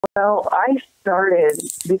Well, I started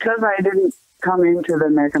because I didn't come into the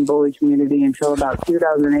American Bully community until about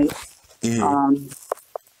 2008. Um,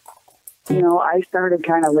 I started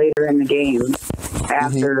kind of later in the game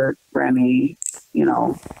after Remy,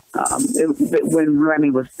 when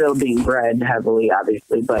Remy was still being bred heavily,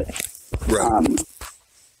 obviously. But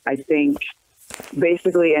I think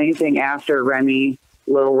basically anything after Remy,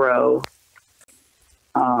 Lil Row,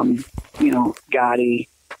 Gotti,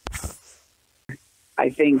 I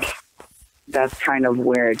think that's kind of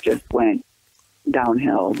where it just went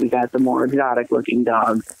downhill. We got the more exotic looking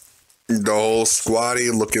dogs. The whole squatty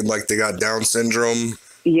looking like they got Down syndrome.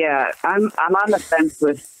 Yeah, I'm on the fence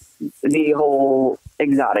with the whole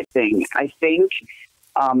exotic thing. I think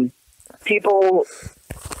people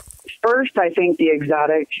first. I think the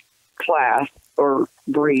exotic class or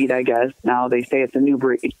breed. I guess now they say it's a new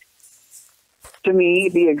breed. To me,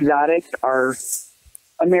 the exotics are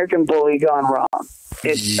American Bully gone wrong.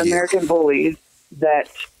 It's American Bullies that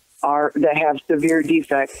have severe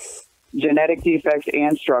defects, genetic defects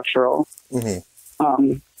and structural,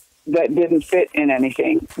 that didn't fit in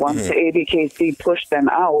anything. Once the ABKC pushed them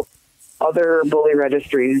out, other bully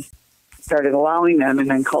registries started allowing them and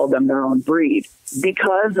then called them their own breed.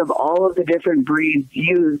 Because of all of the different breeds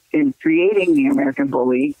used in creating the American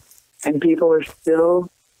Bully, and people are still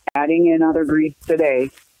adding in other breeds today,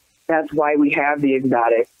 that's why we have the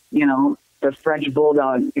exotic, the French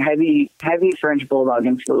Bulldog, heavy French Bulldog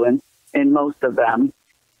influence in most of them.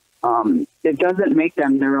 It doesn't make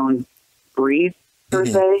them their own breed, per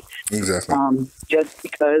se. Exactly. Just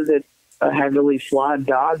because it's a heavily flawed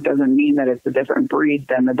dog doesn't mean that it's a different breed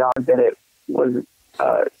than the dog that it was,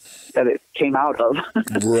 that it came out of.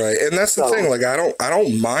 Right. And that's the thing. Like, I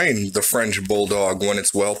don't mind the French Bulldog when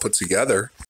it's well put together.